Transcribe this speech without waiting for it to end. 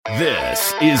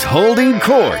This is Holding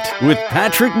Court with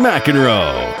Patrick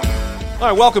McEnroe. All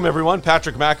right, welcome everyone.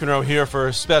 Patrick McEnroe here for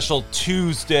a special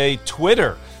Tuesday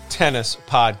Twitter tennis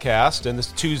podcast. And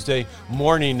this Tuesday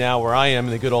morning now where I am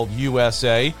in the good old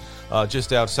USA,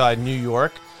 just outside New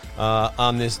York,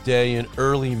 on this day in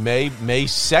early May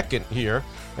 2nd here.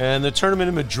 And the tournament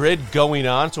in Madrid going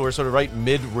on, so we're sort of right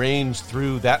mid-range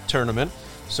through that tournament.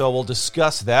 So we'll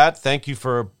discuss that. Thank you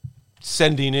for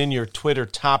sending in your Twitter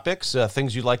topics,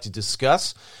 things you'd like to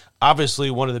discuss.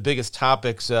 Obviously, one of the biggest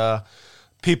topics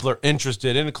people are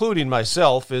interested in, including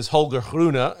myself, is Holger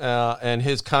Rune and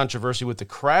his controversy with the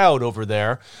crowd over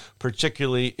there,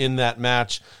 particularly in that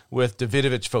match with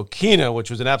Davidovich-Fokina,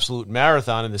 which was an absolute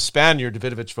marathon, and the Spaniard,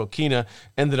 Davidovich-Fokina,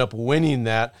 ended up winning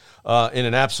that in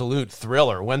an absolute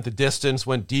thriller. Went the distance,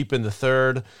 went deep in the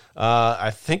third. I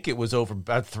think it was over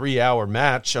about a 3-hour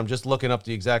match. I'm just looking up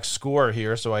the exact score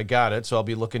here, so I got it. So I'll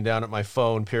be looking down at my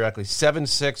phone periodically.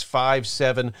 7-6,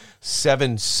 5-7,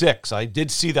 7-6. I did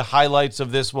see the highlights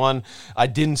of this one. I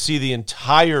didn't see the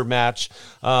entire match,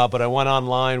 but I went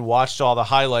online, watched all the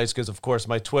highlights because, of course,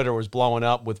 my Twitter was blowing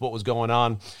up with what was going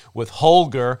on with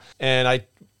Holger, and I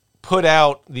put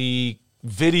out the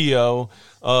video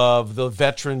of the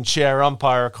veteran chair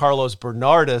umpire, Carlos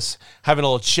Bernardis, having a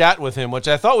little chat with him, which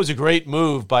I thought was a great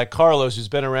move by Carlos, who's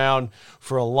been around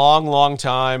for a long, long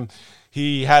time.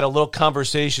 He had a little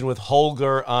conversation with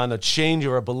Holger on a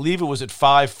changer, I believe it was at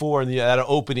 5-4 in that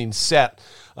opening set,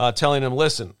 telling him,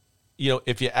 listen,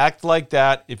 if you act like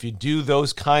that, if you do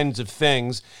those kinds of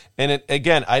things, and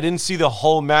again, I didn't see the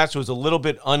whole match. It was a little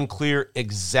bit unclear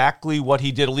exactly what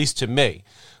he did, at least to me.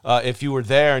 If you were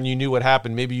there and you knew what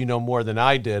happened, maybe you know more than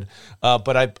I did.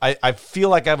 But I feel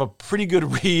like I have a pretty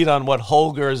good read on what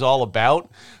Holger is all about.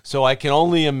 So I can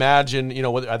only imagine,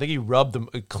 I think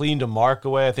he cleaned a mark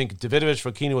away. I think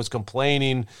Davidovich-Fokina was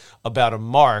complaining about a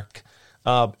mark,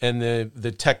 and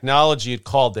the technology had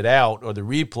called it out, or the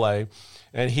replay.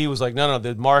 And he was like, no,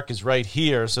 the mark is right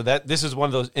here. So this is one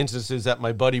of those instances that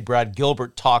my buddy Brad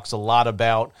Gilbert talks a lot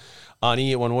about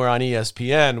when we're on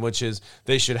ESPN, which is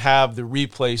they should have the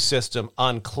replay system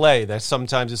on clay. That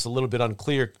sometimes it's a little bit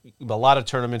unclear. A lot of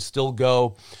tournaments still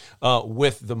go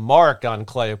with the mark on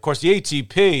clay. Of course, the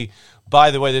ATP,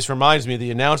 by the way, this reminds me of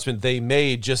the announcement they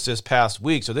made just this past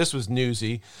week. So this was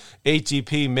newsy.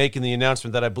 ATP making the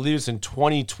announcement that I believe it's in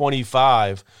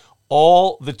 2025,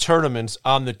 all the tournaments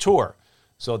on the tour,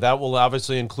 so that will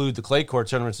obviously include the clay court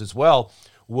tournaments as well,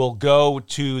 will go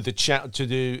to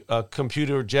the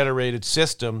computer-generated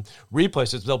system replay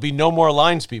system. There'll be no more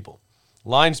lines people.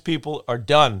 Lines people are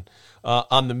done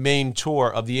on the main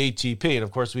tour of the ATP. And,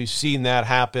 of course, we've seen that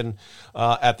happen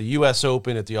at the U.S.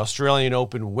 Open, at the Australian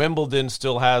Open. Wimbledon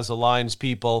still has the lines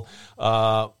people.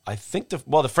 I think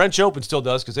the French Open still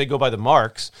does because they go by the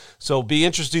marks. So it'll be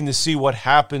interesting to see what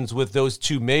happens with those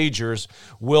two majors.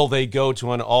 Will they go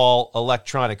to an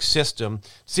all-electronic system?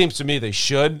 Seems to me they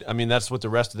should. I mean, that's what the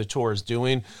rest of the tour is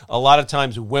doing. A lot of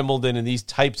times Wimbledon and these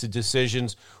types of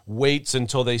decisions waits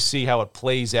until they see how it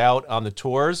plays out on the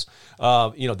tours.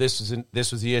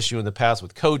 This was the issue in the past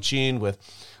with coaching, with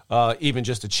even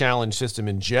just a challenge system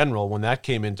in general when that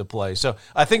came into play. So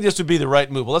I think this would be the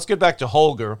right move. Well, let's get back to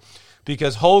Holger,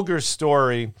 because Holger's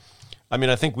story,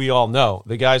 I think we all know.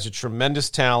 The guy's a tremendous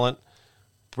talent,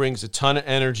 brings a ton of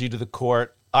energy to the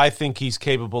court. I think he's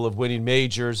capable of winning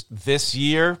majors this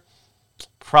year.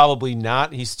 Probably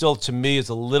not. He still, to me, is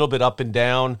a little bit up and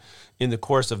down in the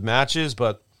course of matches,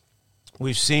 but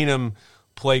we've seen him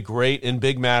play great in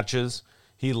big matches.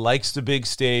 He likes the big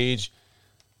stage.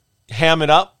 Ham it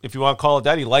up, if you want to call it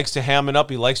that. He likes to ham it up.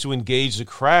 He likes to engage the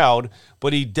crowd,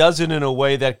 but he does it in a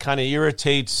way that kind of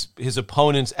irritates his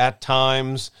opponents at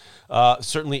times,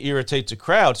 certainly irritates the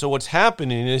crowd. So what's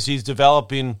happening is he's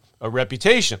developing a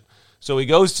reputation. So he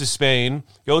goes to Spain,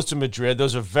 goes to Madrid.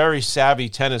 Those are very savvy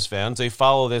tennis fans. They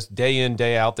follow this day in,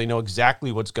 day out. They know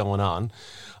exactly what's going on.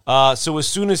 So as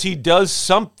soon as he does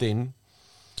something,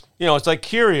 it's like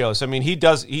Kyrgios.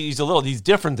 He's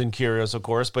different than Kyrgios, of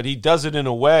course, but he does it in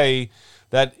a way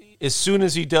that as soon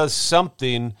as he does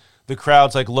something, the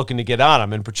crowd's like looking to get on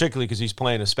him, and particularly because he's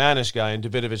playing a Spanish guy in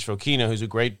Davidovich-Fokina, who's a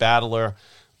great battler,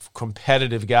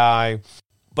 competitive guy.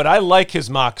 But I like his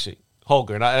moxie,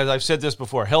 Holger. And as I've said this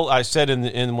before, I said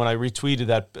in when I retweeted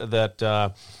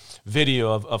that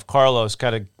video of Carlos,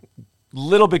 kind of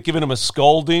little bit giving him a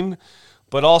scolding,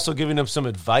 but also giving him some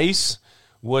advice,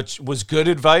 which was good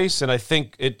advice. And I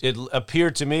think it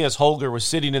appeared to me as Holger was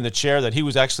sitting in the chair that he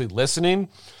was actually listening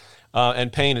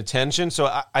and paying attention. So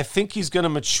I think he's going to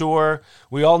mature.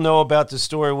 We all know about the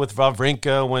story with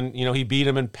Wawrinka when he beat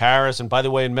him in Paris. And by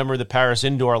the way, remember the Paris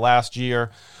indoor last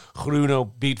year Hruna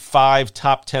beat 5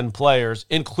 top 10 players,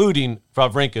 including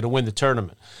Wawrinka, to win the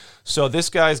tournament. So this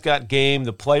guy's got game.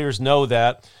 The players know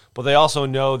that, but they also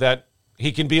know that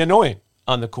he can be annoying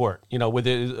on the court. With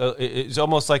it's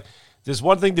almost like there's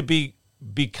one thing to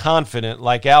be confident,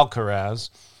 like Alcaraz.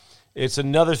 It's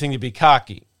another thing to be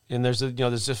cocky. And there's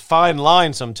a fine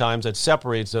line sometimes that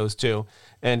separates those two.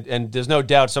 And there's no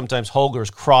doubt sometimes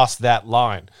Holger's crossed that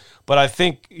line. But I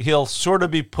think he'll sort of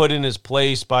be put in his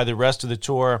place by the rest of the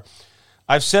tour.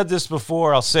 I've said this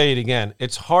before, I'll say it again.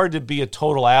 It's hard to be a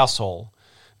total asshole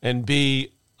and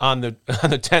be on the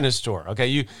tennis tour.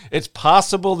 Okay, it's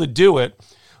possible to do it,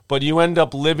 but you end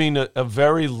up living a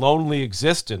very lonely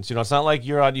existence. It's not like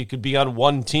you could be on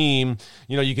one team.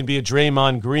 You can be a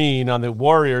Draymond Green on the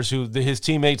Warriors, his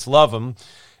teammates love him.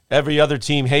 Every other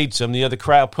team hates him. The other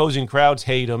opposing crowds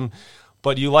hate him.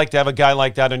 But you like to have a guy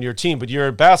like that on your team. But you're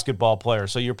a basketball player,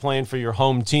 so you're playing for your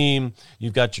home team.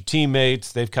 You've got your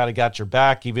teammates. They've kind of got your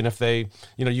back, even if they,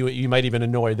 you might even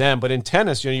annoy them. But in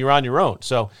tennis, you're on your own.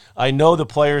 So I know the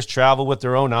players travel with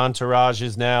their own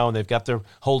entourages now, and they've got their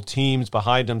whole teams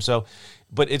behind them. So,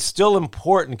 but it's still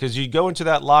important because you go into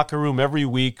that locker room every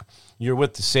week. You're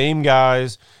with the same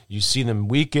guys. You see them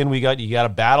week in, week out. You got to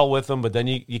battle with them, but then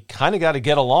you kind of got to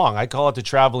get along. I call it the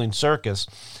traveling circus.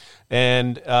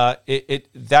 And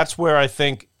that's where I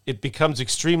think it becomes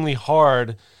extremely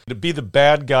hard to be the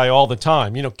bad guy all the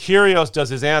time. Kyrgios does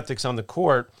his antics on the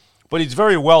court, but he's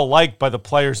very well liked by the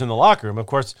players in the locker room. Of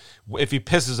course, if he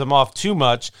pisses them off too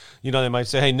much, they might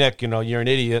say, hey, Nick, you're an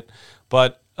idiot.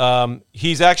 But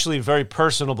he's actually a very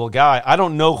personable guy. I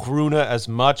don't know Hruna as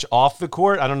much off the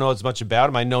court. I don't know as much about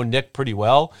him. I know Nick pretty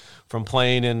well from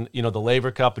playing in the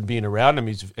Laver Cup and being around him.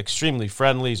 He's extremely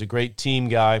friendly. He's a great team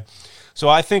guy. So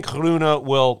I think Hruna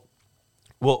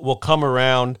will come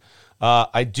around.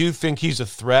 I do think he's a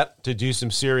threat to do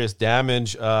some serious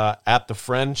damage at the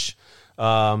French.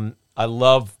 I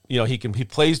love, he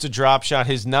plays the drop shot.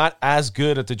 He's not as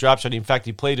good at the drop shot. In fact,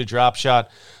 he played a drop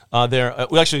shot there.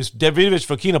 Actually, Davidovich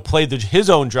Fokina played his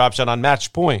own drop shot on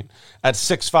match point at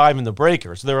 6-5 in the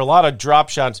breaker. So there are a lot of drop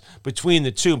shots between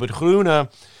the two. But Hruna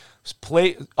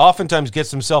oftentimes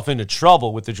gets himself into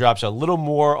trouble with the drop shot a little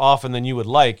more often than you would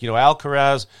like.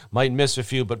 Alcaraz might miss a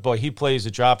few, but boy, he plays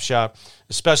the drop shot,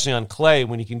 especially on clay,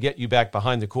 when he can get you back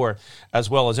behind the court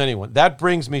as well as anyone. That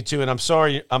brings me to, and I'm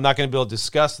sorry I'm not going to be able to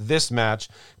discuss this match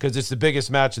because it's the biggest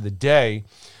match of the day,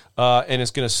 and it's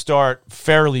going to start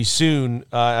fairly soon.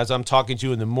 As I'm talking to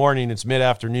you in the morning, it's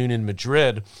mid-afternoon in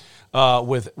Madrid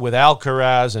with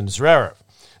Alcaraz and Zverev.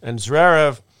 And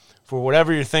Zverev, for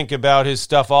whatever you think about his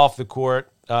stuff off the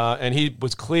court, and he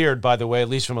was cleared, by the way, at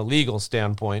least from a legal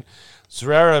standpoint,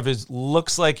 Zverev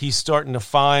looks like he's starting to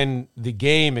find the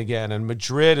game again. And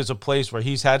Madrid is a place where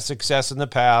he's had success in the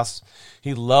past.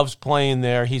 He loves playing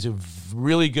there. He's a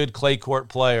really good clay court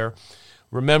player.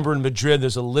 Remember, in Madrid,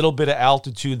 there's a little bit of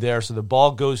altitude there, so the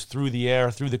ball goes through the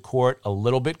air, through the court a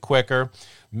little bit quicker,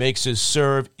 makes his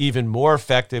serve even more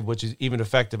effective, which is even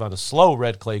effective on a slow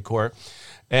red clay court.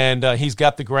 And he's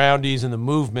got the groundies and the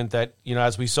movement that,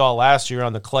 as we saw last year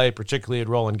on the clay, particularly at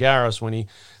Roland Garros, when he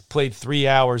played 3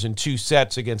 hours in 2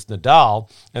 sets against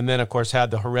Nadal, and then, of course, had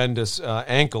the horrendous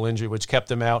ankle injury, which kept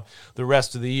him out the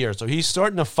rest of the year. So he's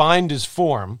starting to find his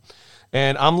form,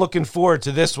 and I'm looking forward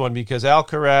to this one because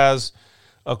Alcaraz,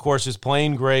 of course, is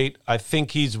playing great. I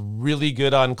think he's really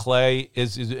good on clay.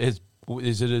 Is it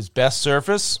his best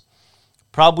surface?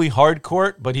 Probably hard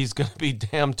court, but he's going to be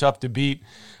damn tough to beat.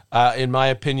 In my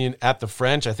opinion, at the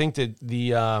French. I think that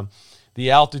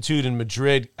the altitude in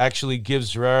Madrid actually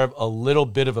gives Zverev a little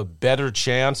bit of a better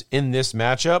chance in this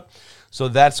matchup. So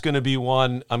that's going to be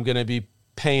one I'm going to be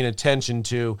paying attention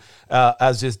to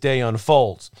as this day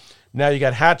unfolds. Now you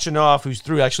got Khachanov, who's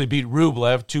through, actually beat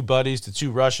Rublev, 2 buddies, the 2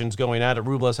 Russians going at it.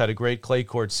 Rublev's had a great clay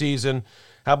court season.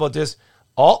 How about this?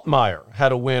 Altmaier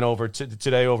had a win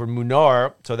today over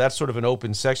Munar, so that's sort of an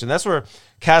open section. That's where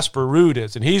Casper Ruud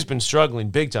is, and he's been struggling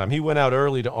big time. He went out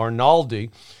early to Arnaldi,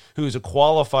 who's a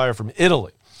qualifier from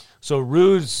Italy. So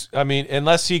Ruud's,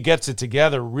 unless he gets it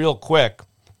together real quick,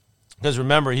 because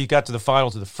remember, he got to the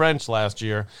finals of the French last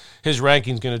year, his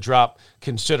ranking's going to drop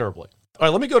considerably. All right,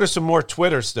 let me go to some more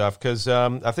Twitter stuff, because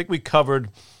I think we covered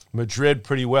Madrid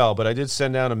pretty well, but I did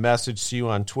send out a message to you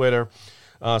on Twitter.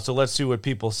 So let's see what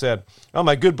people said. Oh,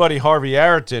 my good buddy Harvey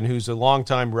Arrington, who's a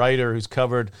longtime writer who's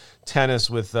covered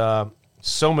tennis with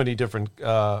so many different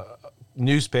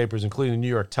newspapers, including the New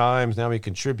York Times. Now he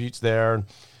contributes there.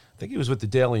 I think he was with the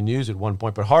Daily News at one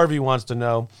point. But Harvey wants to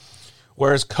know,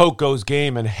 where's Coco's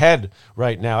game and head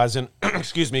right now? As in,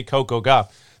 Coco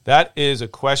Gauff. That is a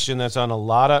question that's on a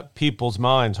lot of people's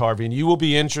minds, Harvey. And you will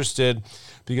be interested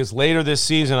because later this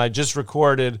season I just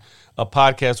recorded a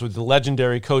podcast with the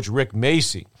legendary coach Rick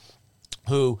Macy,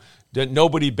 who did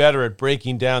nobody better at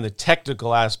breaking down the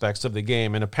technical aspects of the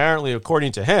game. And apparently,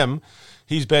 according to him,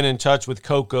 he's been in touch with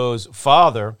Coco's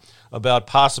father about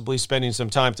possibly spending some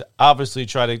time to obviously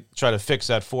try to fix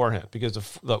that forehand,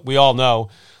 because look, we all know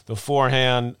the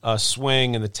forehand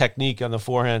swing and the technique on the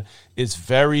forehand is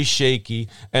very shaky.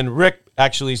 And Rick,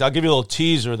 actually, I'll give you a little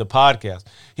teaser of the podcast.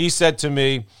 He said to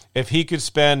me, if he could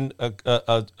spend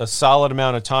a solid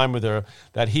amount of time with her,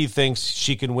 that he thinks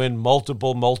she can win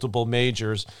multiple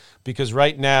majors, because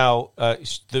right now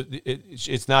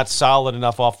it's not solid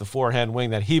enough off the forehand wing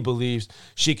that he believes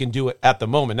she can do it at the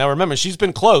moment. Now, remember, she's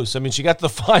been close. I mean, she got to the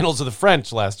finals of the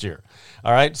French last year.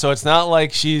 All right, so it's not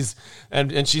like she's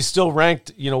and she's still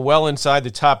ranked, well inside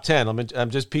the top 10. I'm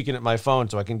just peeking at my phone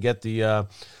so I can get the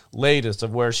latest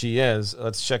of where she is.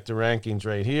 Let's check the rankings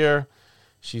right here.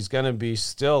 She's going to be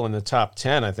still in the top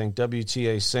 10, I think,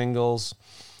 WTA singles.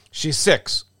 She's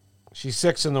 6. She's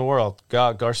 6 in the world.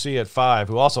 Garcia at 5,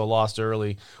 who also lost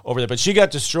early over there. But she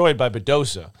got destroyed by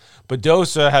Badosa.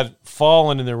 Badosa had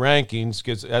fallen in the rankings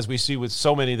because, as we see with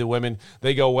so many of the women,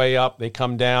 they go way up, they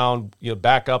come down,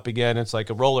 back up again. It's like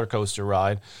a roller coaster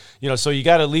ride. So you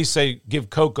got to at least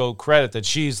give Coco credit that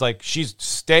she's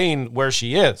staying where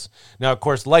she is. Now, of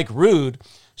course, like Ruud,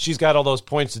 she's got all those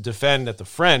points to defend at the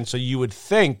French, so you would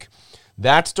think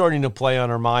that's starting to play on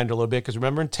her mind a little bit, because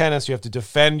remember, in tennis, you have to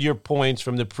defend your points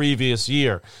from the previous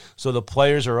year. So the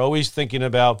players are always thinking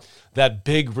about that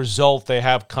big result they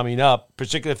have coming up,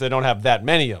 particularly if they don't have that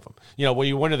many of them. When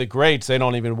you're one of the greats, they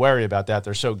don't even worry about that.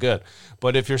 They're so good.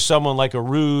 But if you're someone like a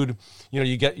Ruud,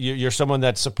 you're someone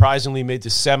that surprisingly made the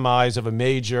semis of a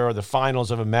major or the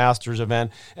finals of a Masters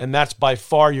event, and that's by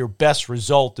far your best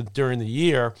result during the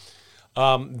year.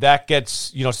 That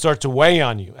gets, start to weigh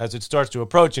on you as it starts to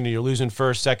approach, and you're losing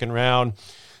first, second round,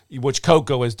 which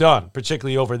Coco has done,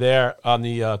 particularly over there on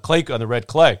the clay, on the red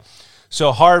clay.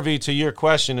 So, Harvey, to your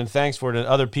question, and thanks for it, and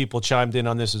other people chimed in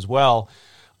on this as well,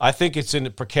 I think it's in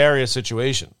a precarious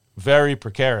situation, very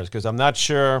precarious, because I'm not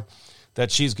sure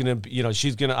that she's going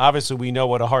to, obviously we know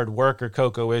what a hard worker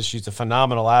Coco is. She's a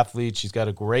phenomenal athlete. She's got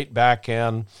a great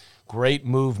backhand, great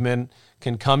movement,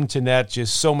 can come to net,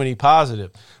 just so many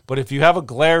positive. But if you have a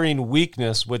glaring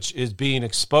weakness, which is being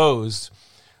exposed,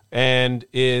 and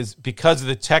is because of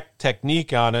the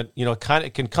technique on it,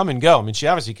 it can come and go. I mean, she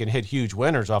obviously can hit huge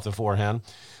winners off the forehand,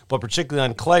 but particularly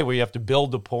on clay, where you have to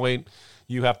build the point,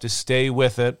 you have to stay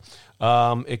with it.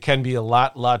 It can be a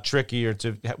lot trickier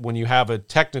when you have a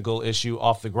technical issue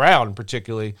off the ground,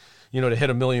 particularly, to hit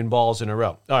a million balls in a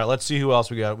row. All right, let's see who else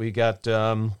we got. We got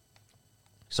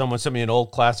someone sent me an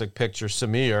old classic picture,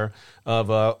 Samir,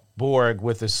 of Borg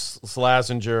with his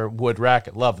Slazenger wood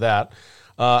racket. Love that.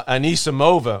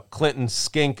 Anisimova, Clinton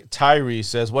Skink Tyree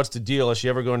says, what's the deal? Is she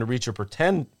ever going to reach her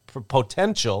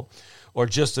potential, or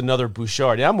just another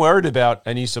Bouchard? Yeah, I'm worried about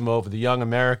Anisimova, the young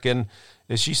American.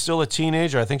 Is she still a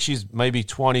teenager? I think she's maybe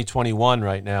 20, 21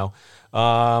 right now.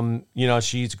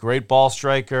 She's a great ball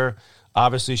striker.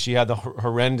 Obviously, she had the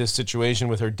horrendous situation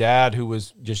with her dad, who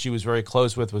she was very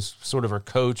close with, was sort of her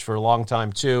coach for a long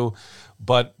time too,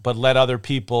 but let other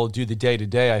people do the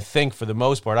day-to-day, I think, for the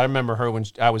most part. I remember her when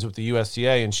I was with the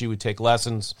USTA, and she would take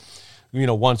lessons,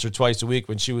 once or twice a week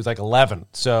when she was like 11.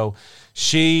 So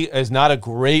she is not a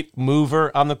great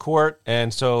mover on the court,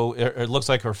 and so it looks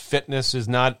like her fitness is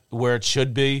not where it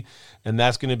should be. And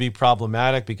that's going to be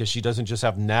problematic, because she doesn't just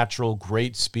have natural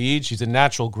great speed. She's a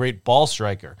natural great ball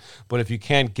striker. But if you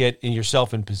can't get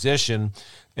yourself in position,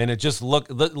 and it just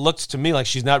looks to me like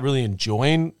she's not really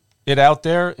enjoying it out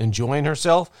there, enjoying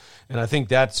herself. And I think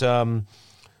that's a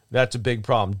big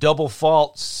problem. Double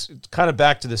faults, kind of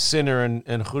back to the Sinner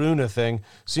and Rune thing.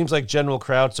 Seems like general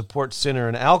crowd supports Sinner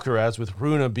and Alcaraz, with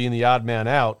Rune being the odd man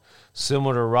out,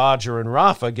 similar to Roger and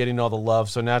Rafa getting all the love,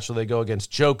 so naturally they go against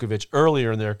Djokovic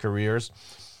earlier in their careers.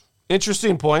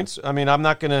 Interesting points. I mean, I'm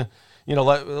not going to,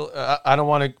 I don't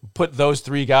want to put those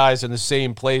three guys in the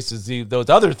same place as those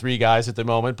other three guys at the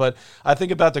moment, but I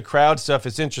think about the crowd stuff,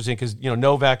 it's interesting because,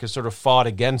 Novak has sort of fought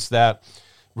against that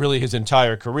really his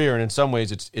entire career, and in some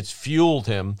ways it's fueled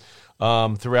him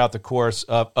throughout the course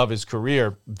of his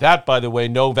career. That, by the way,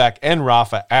 Novak and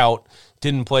Rafa out,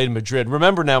 didn't play in Madrid.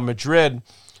 Remember now, Madrid,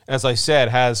 as I said,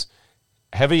 has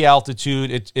heavy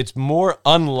altitude. It's more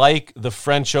unlike the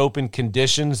French Open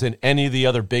conditions than any of the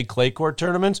other big clay court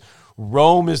tournaments.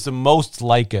 Rome is the most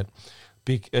like it,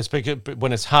 especially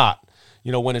when it's hot.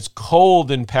 When it's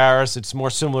cold in Paris, it's more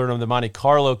similar to the Monte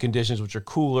Carlo conditions, which are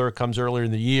cooler. It comes earlier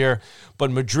in the year.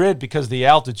 But Madrid, because of the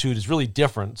altitude, is really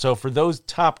different. So for those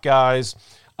top guys,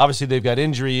 obviously they've got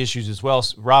injury issues as well.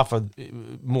 Rafa,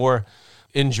 more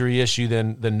injury issue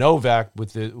than Novak.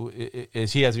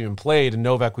 Is he hasn't even played, and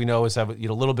Novak we know has have a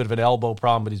little bit of an elbow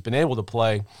problem, but he's been able to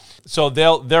play. So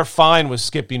they're fine with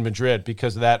skipping Madrid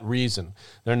because of that reason.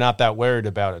 They're not that worried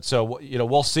about it. So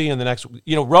we'll see in the next.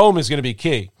 Rome is going to be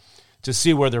key to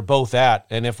see where they're both at,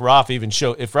 and if Rafa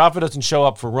doesn't show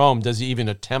up for Rome, does he even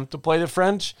attempt to play the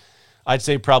French? I'd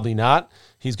say probably not.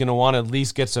 He's going to want to at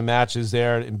least get some matches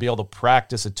there and be able to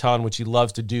practice a ton, which he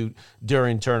loves to do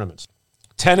during tournaments.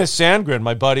 Tennis Sandgren,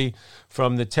 my buddy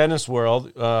from the tennis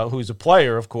world, who's a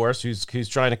player, of course, who's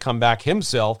trying to come back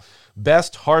himself.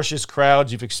 Best, harshest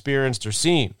crowds you've experienced or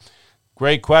seen?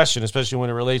 Great question, especially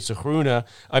when it relates to Hruna.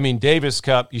 I mean, Davis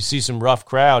Cup, you see some rough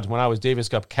crowds. When I was Davis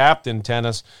Cup captain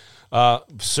tennis,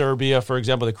 Serbia, for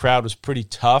example, the crowd was pretty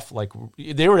tough. Like,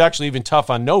 they were actually even tough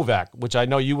on Novak, which I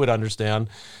know you would understand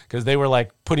because they were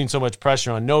like putting so much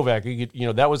pressure on Novak.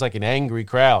 That was like an angry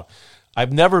crowd.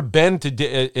 I've never been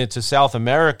to South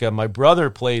America. My brother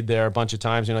played there a bunch of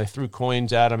times. I threw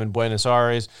coins at him in Buenos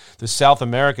Aires. The South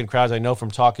American crowds, I know from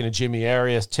talking to Jimmy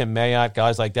Arias, Tim Mayotte,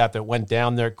 guys like that went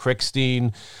down there,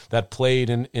 Crickstein, that played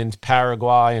in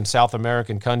Paraguay and South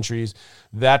American countries.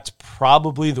 That's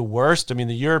probably the worst. I mean,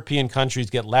 the European countries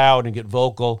get loud and get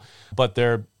vocal, but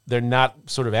they're not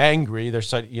sort of angry.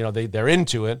 They're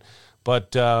into it,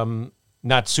 but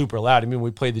not super loud. I mean,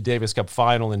 we played the Davis Cup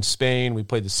final in Spain. We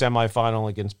played the semifinal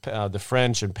against the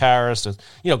French in Paris.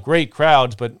 Great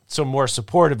crowds, but some more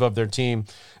supportive of their team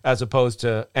as opposed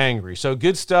to angry. So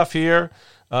good stuff here.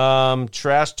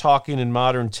 Trash talking in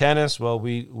modern tennis. Well,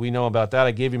 we know about that.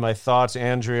 I gave you my thoughts,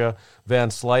 Andrea Van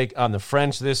Slyke, on the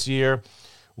French this year.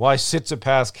 Why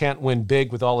Tsitsipas can't win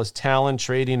big with all his talent,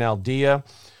 trading Aldea.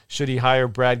 Should he hire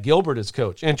Brad Gilbert as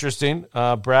coach? Interesting.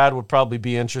 Brad would probably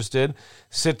be interested.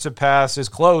 Tsitsipas is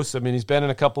close. I mean, he's been in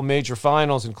a couple major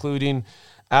finals, including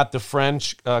at the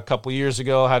French a couple years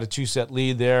ago, had a 2-set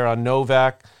lead there on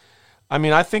Novak. I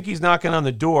mean, I think he's knocking on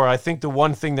the door. I think the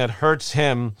one thing that hurts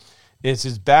him is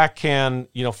his backhand,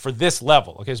 for this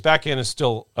level. Okay, his backhand is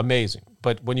still amazing.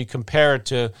 But when you compare it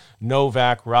to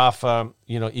Novak, Rafa,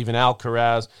 even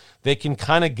Alcaraz, they can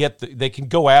kind of they can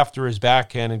go after his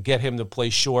backhand and get him to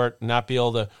play short and not be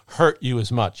able to hurt you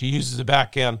as much. He uses the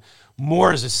backhand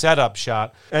more as a setup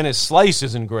shot, and his slice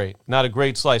isn't great, not a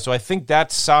great slice. So I think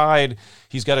that side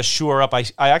he's got to shore up. I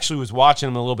actually was watching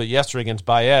him a little bit yesterday against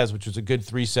Baez, which was a good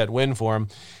 3-set win for him.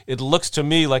 It looks to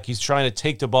me like he's trying to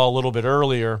take the ball a little bit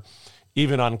earlier,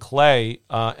 even on clay,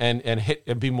 and hit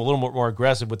and be a little more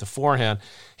aggressive with the forehand.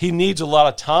 He needs a lot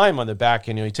of time on the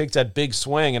backhand. He takes that big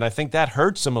swing, and I think that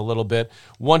hurts him a little bit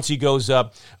once he goes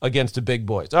up against the big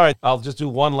boys. All right, I'll just do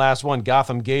one last one.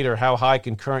 Gotham Gator, how high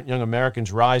can current young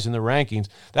Americans rise in the rankings?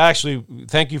 That actually,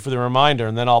 thank you for the reminder,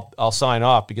 and then I'll sign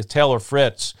off, because Taylor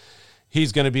Fritz,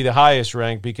 he's going to be the highest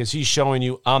ranked because he's showing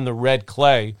you on the red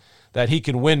clay that he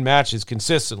can win matches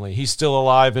consistently. He's still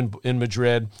alive in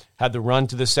Madrid, had the run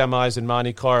to the semis in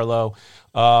Monte Carlo.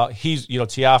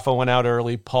 Tiafoe went out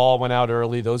early. Paul went out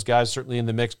early. Those guys certainly in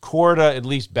the mix. Korda, at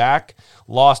least back,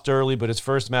 lost early, but his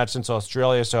first match since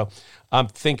Australia. So I'm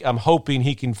hoping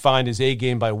he can find his A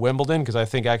game by Wimbledon, because I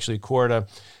think actually Korda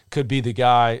could be the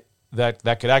guy that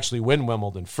could actually win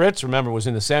Wimbledon. Fritz, remember, was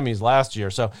in the semis last year.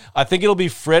 So I think it'll be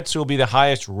Fritz who will be the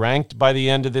highest ranked by the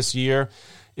end of this year.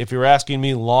 If you're asking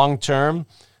me long-term,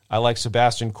 I like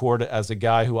Sebastian Korda as a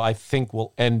guy who I think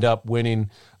will end up winning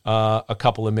a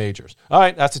couple of majors. All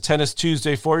right, that's a Tennis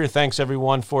Tuesday for you. Thanks,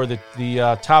 everyone, for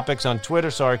the topics on Twitter.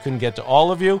 Sorry I couldn't get to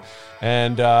all of you.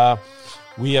 And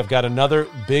we have got another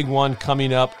big one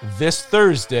coming up this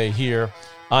Thursday here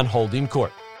on Holding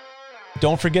Court.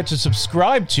 Don't forget to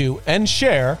subscribe to and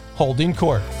share Holding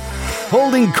Court.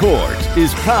 Holding Court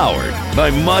is powered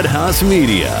by Mudhouse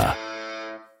Media.